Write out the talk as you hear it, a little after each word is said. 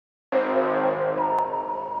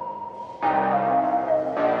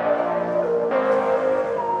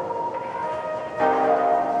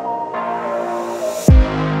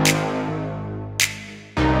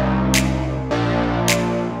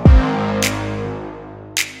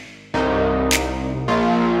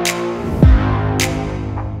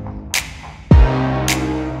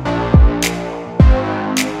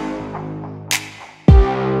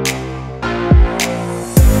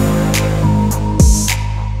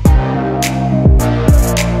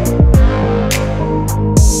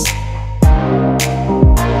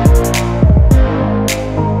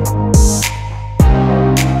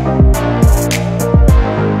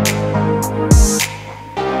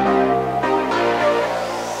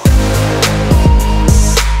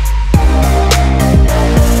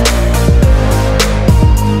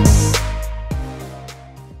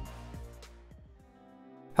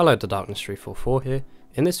Hello, the Darkness344 here.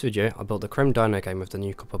 In this video I built the Chrome Dino game with the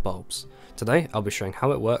new copper bulbs. Today I'll be showing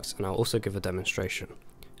how it works and I'll also give a demonstration.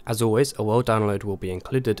 As always, a world download will be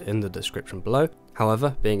included in the description below.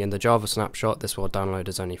 However, being in the Java snapshot, this world download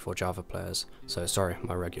is only for Java players, so sorry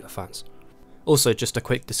my regular fans. Also, just a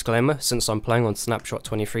quick disclaimer, since I'm playing on snapshot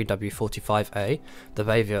 23W45A, the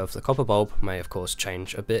behaviour of the copper bulb may of course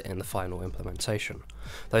change a bit in the final implementation.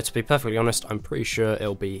 Though to be perfectly honest, I'm pretty sure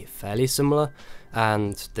it'll be fairly similar,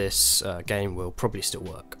 and this game will probably still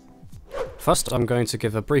work. First, I'm going to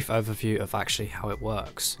give a brief overview of actually how it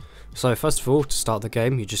works. So first of all, to start the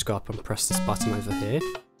game, you just go up and press this button over here,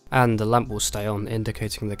 and the lamp will stay on,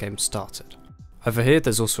 indicating the game started. Over here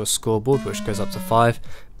there's also a scoreboard which goes up to 5,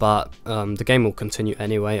 but the game will continue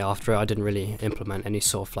anyway after it. I didn't really implement any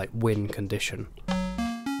sort of like win condition.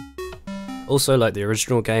 Also, like the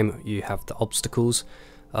original game, you have the obstacles.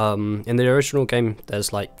 In the original game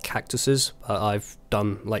there's like cactuses, but I've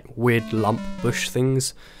done like weird lump bush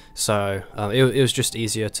things, so it was just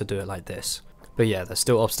easier to do it like this. But yeah, there's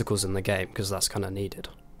still obstacles in the game because that's kind of needed.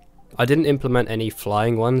 I didn't implement any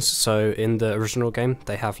flying ones, so in the original game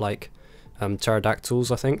they have like pterodactyls,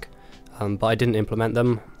 I think, but I didn't implement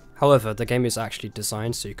them. However, the game is actually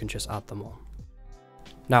designed so you can just add them on.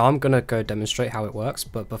 Now I'm gonna go demonstrate how it works,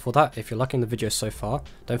 but before that, if you're liking the video so far,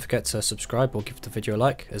 don't forget to subscribe or give the video a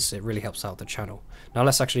like, as it really helps out the channel. Now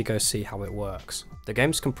let's actually go see how it works. The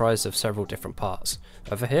game's comprised of several different parts.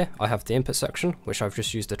 Over here I have the input section, which I've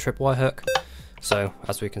just used a tripwire hook, so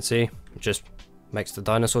as we can see, it just makes the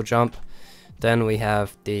dinosaur jump. Then we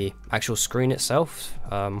have the actual screen itself,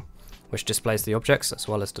 which displays the objects as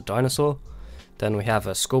well as the dinosaur. Then we have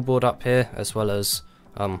a scoreboard up here, as well as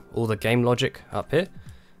all the game logic up here.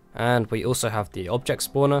 And we also have the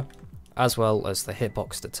object spawner, as well as the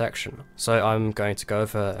hitbox detection. So I'm going to go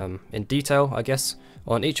over in detail, I guess,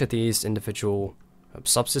 on each of these individual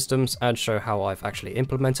subsystems and show how I've actually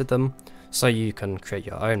implemented them, so you can create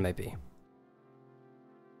your own maybe.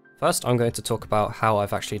 First, I'm going to talk about how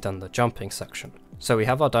I've actually done the jumping section. So we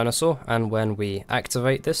have our dinosaur, and when we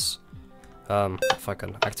activate this, if I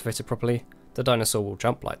can activate it properly, the dinosaur will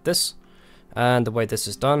jump like this. And the way this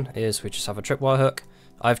is done is we just have a tripwire hook.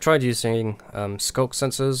 I've tried using skulk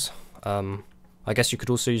sensors. I guess you could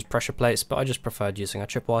also use pressure plates, but I just preferred using a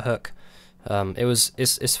tripwire hook.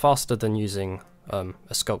 It's faster than using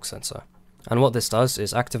a skulk sensor. And what this does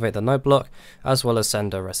is activate the node block, as well as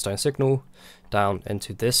send a redstone signal down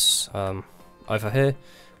into this over here,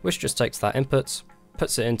 which just takes that input,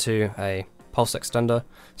 puts it into a pulse extender.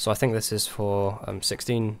 So I think this is for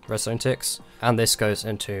 16 redstone ticks, and this goes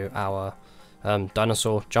into our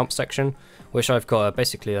dinosaur jump section, which I've got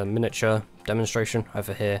basically a miniature demonstration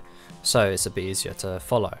over here, so it's a bit easier to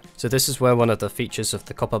follow. So this is where one of the features of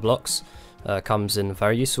the copper blocks comes in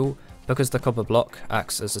very useful, because the copper block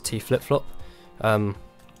acts as a T flip-flop.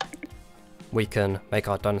 We can make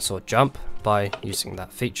our dinosaur jump by using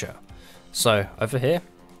that feature. So over here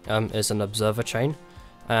is an observer chain,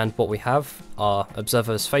 and what we have are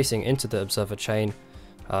observers facing into the observer chain,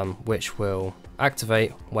 which will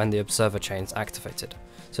activate when the observer chain is activated.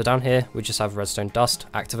 So down here we just have redstone dust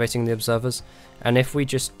activating the observers, and if we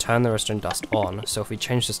just turn the redstone dust on, so if we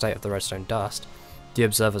change the state of the redstone dust, the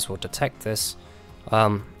observers will detect this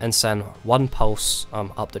and send one pulse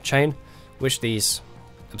up the chain, which these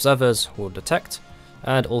observers will detect,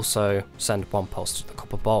 and also send one pulse to the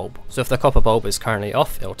copper bulb. So if the copper bulb is currently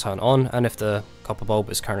off, it'll turn on, and if the copper bulb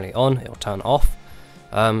is currently on, it'll turn off.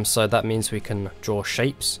 So that means we can draw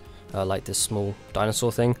shapes like this small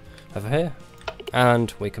dinosaur thing over here,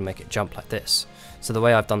 and we can make it jump like this. So the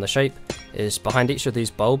way I've done the shape is behind each of these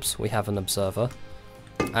bulbs we have an observer,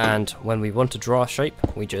 and when we want to draw a shape,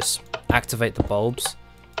 we just activate the bulbs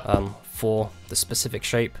for the specific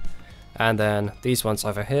shape, and then these ones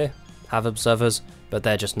over here have observers, but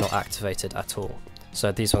they're just not activated at all.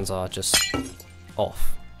 So these ones are just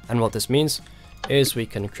off. And what this means is we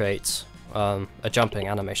can create a jumping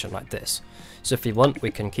animation like this. So if we want,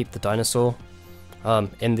 we can keep the dinosaur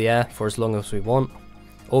in the air for as long as we want,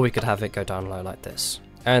 or we could have it go down low like this.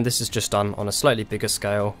 And this is just done on a slightly bigger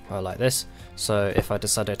scale like this. So if I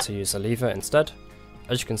decided to use a lever instead,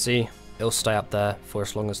 as you can see, it'll stay up there for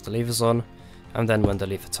as long as the lever's on, and then when the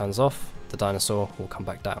lever turns off, the dinosaur will come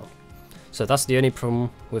back down. So that's the only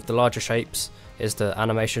problem with the larger shapes, is the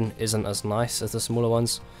animation isn't as nice as the smaller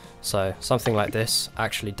ones. So something like this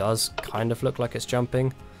actually does kind of look like it's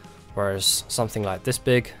jumping, whereas something like this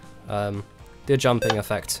big, the jumping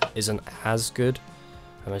effect isn't as good.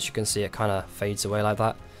 And as you can see, it kind of fades away like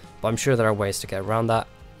that, but I'm sure there are ways to get around that,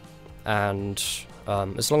 and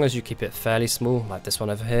as long as you keep it fairly small, like this one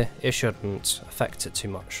over here, it shouldn't affect it too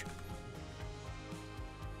much.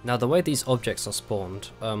 Now the way these objects are spawned,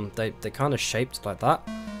 they're kind of shaped like that,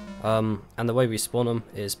 and the way we spawn them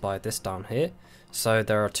is by this down here. So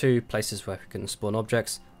there are two places where we can spawn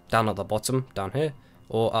objects, down at the bottom, down here,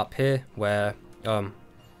 or up here where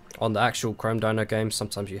on the actual Chrome Dino game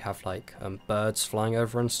sometimes you have like birds flying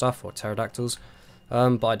over and stuff, or pterodactyls,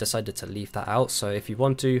 but I decided to leave that out. So if you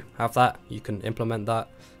want to have that, you can implement that,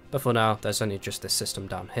 but for now there's only just this system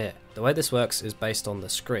down here. The way this works is based on the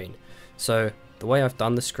screen. So the way I've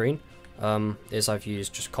done the screen is I've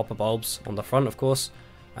used just copper bulbs on the front, of course,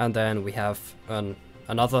 and then we have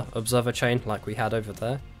another observer chain like we had over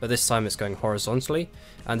there, but this time it's going horizontally,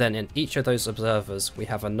 and then in each of those observers we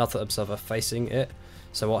have another observer facing it.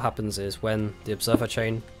 So what happens is when the observer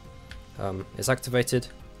chain is activated,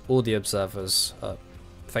 all the observers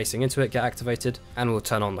facing into it get activated and will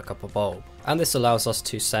turn on the copper bulb. And this allows us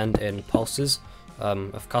to send in pulses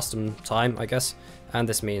of custom time, I guess, and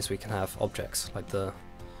this means we can have objects like the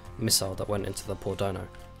missile that went into the poor dino.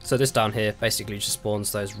 So this down here basically just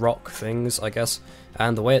spawns those rock things, I guess,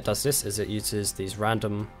 and the way it does this is it uses these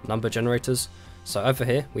random number generators. So over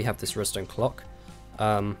here we have this redstone clock,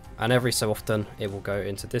 and every so often it will go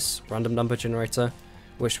into this random number generator,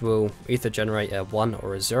 which will either generate a 1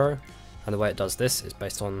 or a 0, and the way it does this is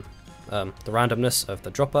based on the randomness of the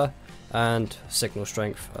dropper and signal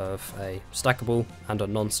strength of a stackable and a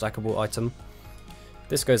non-stackable item.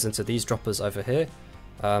 This goes into these droppers over here,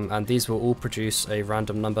 and these will all produce a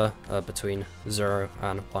random number between 0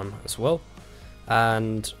 and 1 as well,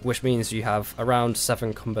 and which means you have around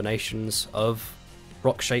 7 combinations of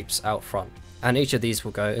rock shapes out front, and each of these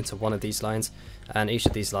will go into one of these lines, and each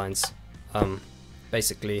of these lines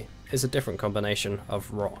basically is a different combination of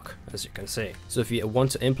rock, as you can see. So if you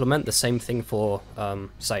want to implement the same thing for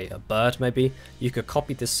say a bird, maybe you could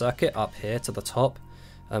copy this circuit up here to the top,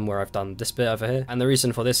 where I've done this bit over here, and the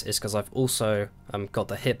reason for this is because I've also got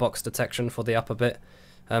the hitbox detection for the upper bit.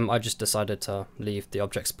 I just decided to leave the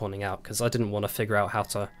object spawning out because I didn't want to figure out how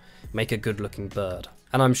to make a good looking bird,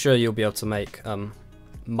 and I'm sure you'll be able to make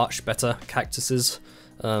much better cactuses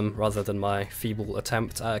rather than my feeble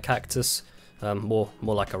attempt at a cactus, more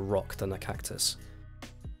like a rock than a cactus.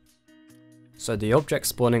 So the object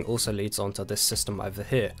spawning also leads on to this system over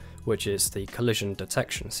here, which is the collision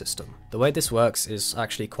detection system. The way this works is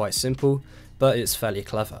actually quite simple, but it's fairly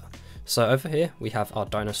clever. So over here we have our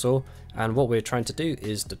dinosaur, and what we're trying to do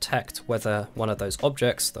is detect whether one of those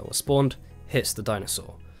objects that were spawned hits the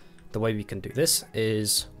dinosaur. The way we can do this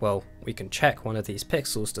is, well, we can check one of these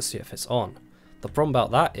pixels to see if it's on. The problem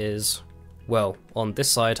about that is, well, on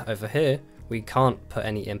this side over here we can't put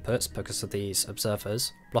any inputs because of these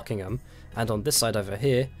observers blocking them, and on this side over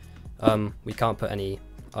here we can't put any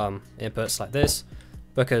inputs like this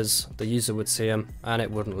because the user would see them and it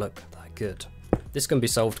wouldn't look that good. This can be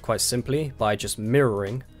solved quite simply by just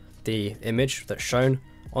mirroring the image that's shown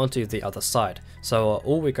onto the other side. So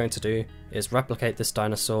all we're going to do is replicate this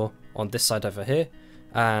dinosaur on this side over here,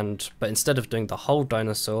 but instead of doing the whole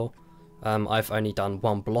dinosaur, I've only done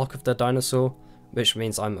one block of the dinosaur, which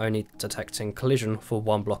means I'm only detecting collision for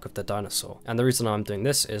one block of the dinosaur. And the reason I'm doing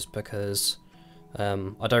this is because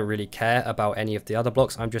I don't really care about any of the other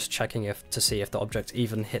blocks. I'm just checking to see if the object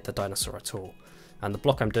even hit the dinosaur at all. And the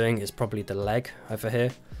block I'm doing is probably the leg over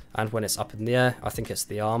here, and when it's up in the air, I think it's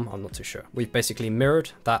the arm, I'm not too sure. We've basically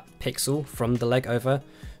mirrored that pixel from the leg over,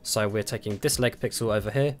 so we're taking this leg pixel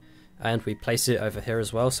over here, and we place it over here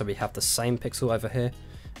as well, so we have the same pixel over here,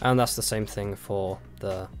 and that's the same thing for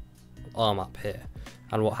the arm up here.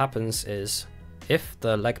 And what happens is, if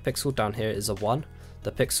the leg pixel down here is a 1,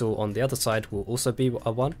 the pixel on the other side will also be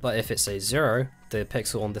a 1, but if it's a 0, the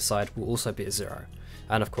pixel on this side will also be a 0.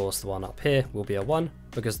 And of course the one up here will be a 1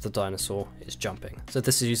 because the dinosaur is jumping. So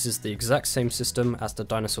this uses the exact same system as the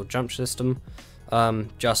dinosaur jump system,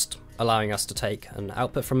 just allowing us to take an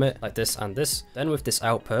output from it like this and this. Then with this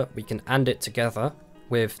output we can AND it together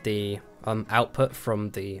with the output from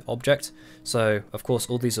the object. So of course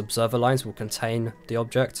all these observer lines will contain the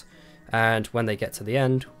object, and when they get to the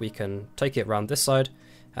end we can take it around this side,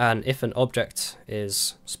 and if an object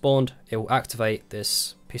is spawned it will activate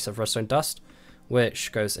this piece of redstone dust,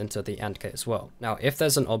 which goes into the AND gate as well. Now if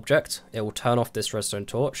there's an object it will turn off this redstone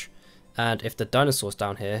torch, and if the dinosaur's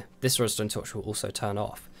down here this redstone torch will also turn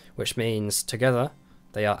off, which means together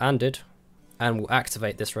they are ANDed and will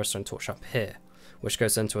activate this redstone torch up here, which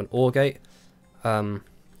goes into an OR gate, and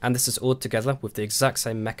this is all together with the exact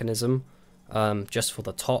same mechanism, just for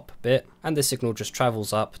the top bit, and this signal just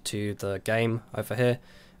travels up to the game over here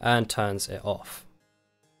and turns it off.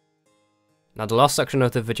 Now the last section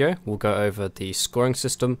of the video will go over the scoring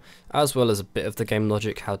system, as well as a bit of the game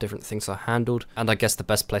logic, how different things are handled, and I guess the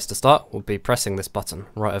best place to start will be pressing this button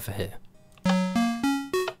right over here.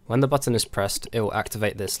 When the button is pressed, it will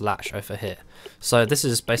activate this latch over here. So this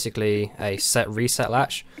is basically a set reset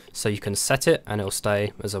latch, so you can set it and it will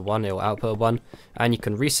stay as a 1, it will output a 1, and you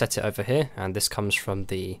can reset it over here, and this comes from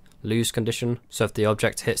the lose condition. So if the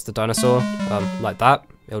object hits the dinosaur like that,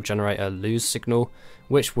 it will generate a lose signal,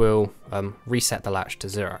 which will reset the latch to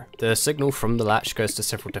 0. The signal from the latch goes to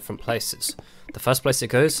several different places. The first place it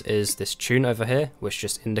goes is this tune over here, which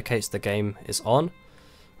just indicates the game is on.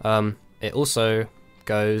 It also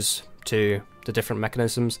goes to the different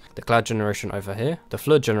mechanisms, the cloud generation over here, the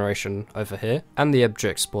flood generation over here, and the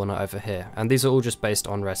object spawner over here, and these are all just based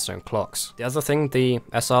on redstone clocks. The other thing the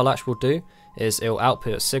SR latch will do is it will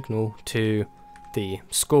output a signal to the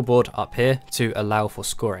scoreboard up here to allow for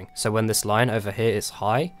scoring. So when this line over here is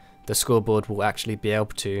high, the scoreboard will actually be able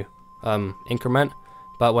to increment,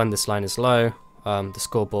 but when this line is low, the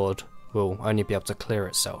scoreboard will only be able to clear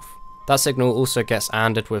itself. That signal also gets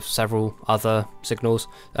ANDed with several other signals,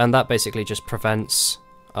 and that basically just prevents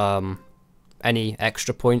any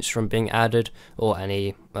extra points from being added or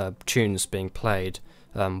any tunes being played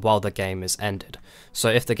while the game is ended. So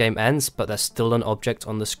if the game ends but there's still an object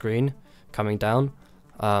on the screen coming down,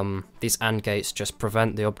 these AND gates just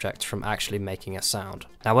prevent the object from actually making a sound.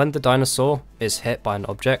 Now when the dinosaur is hit by an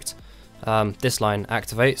object, this line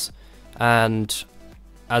activates, and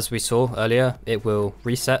as we saw earlier, it will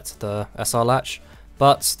reset the SR latch,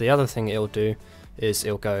 but the other thing it will do is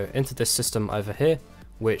it will go into this system over here,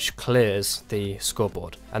 which clears the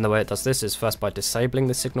scoreboard. And the way it does this is first by disabling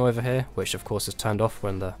the signal over here, which of course is turned off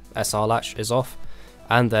when the SR latch is off,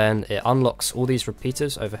 and then it unlocks all these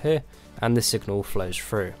repeaters over here, and the signal flows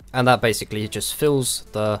through. And that basically just fills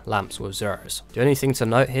the lamps with zeros. The only thing to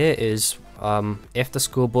note here is if the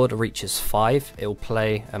scoreboard reaches 5, it will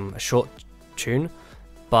play a short tune,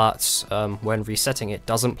 but when resetting it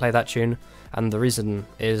doesn't play that tune, and the reason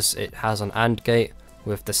is it has an AND gate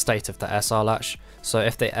with the state of the SR latch. So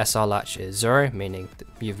if the SR latch is 0, meaning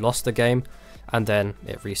you've lost the game, and then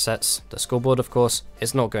it resets the scoreboard, of course,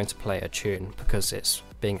 it's not going to play a tune because it's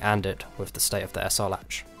being ANDed with the state of the SR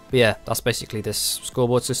latch. But yeah, that's basically this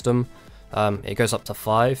scoreboard system. It goes up to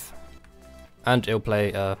 5, and it'll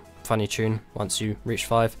play a funny tune once you reach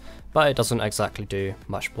 5, but it doesn't exactly do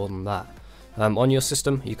much more than that. On your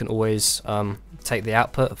system, you can always take the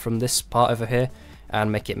output from this part over here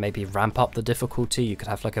and make it maybe ramp up the difficulty. You could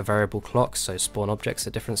have like a variable clock, so spawn objects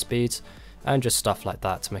at different speeds, and just stuff like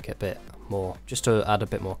that to make it a bit more, just to add a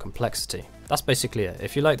bit more complexity. That's basically it.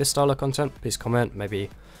 If you like this style of content, please comment, maybe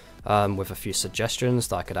with a few suggestions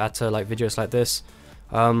that I could add to like videos like this.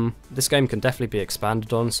 This game can definitely be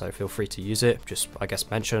expanded on, so feel free to use it. Just, I guess,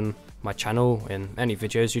 mention my channel in any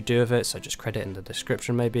videos you do of it, so just credit in the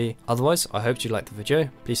description maybe. Otherwise, I hope you liked the video.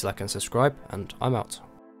 Please like and subscribe, and I'm out.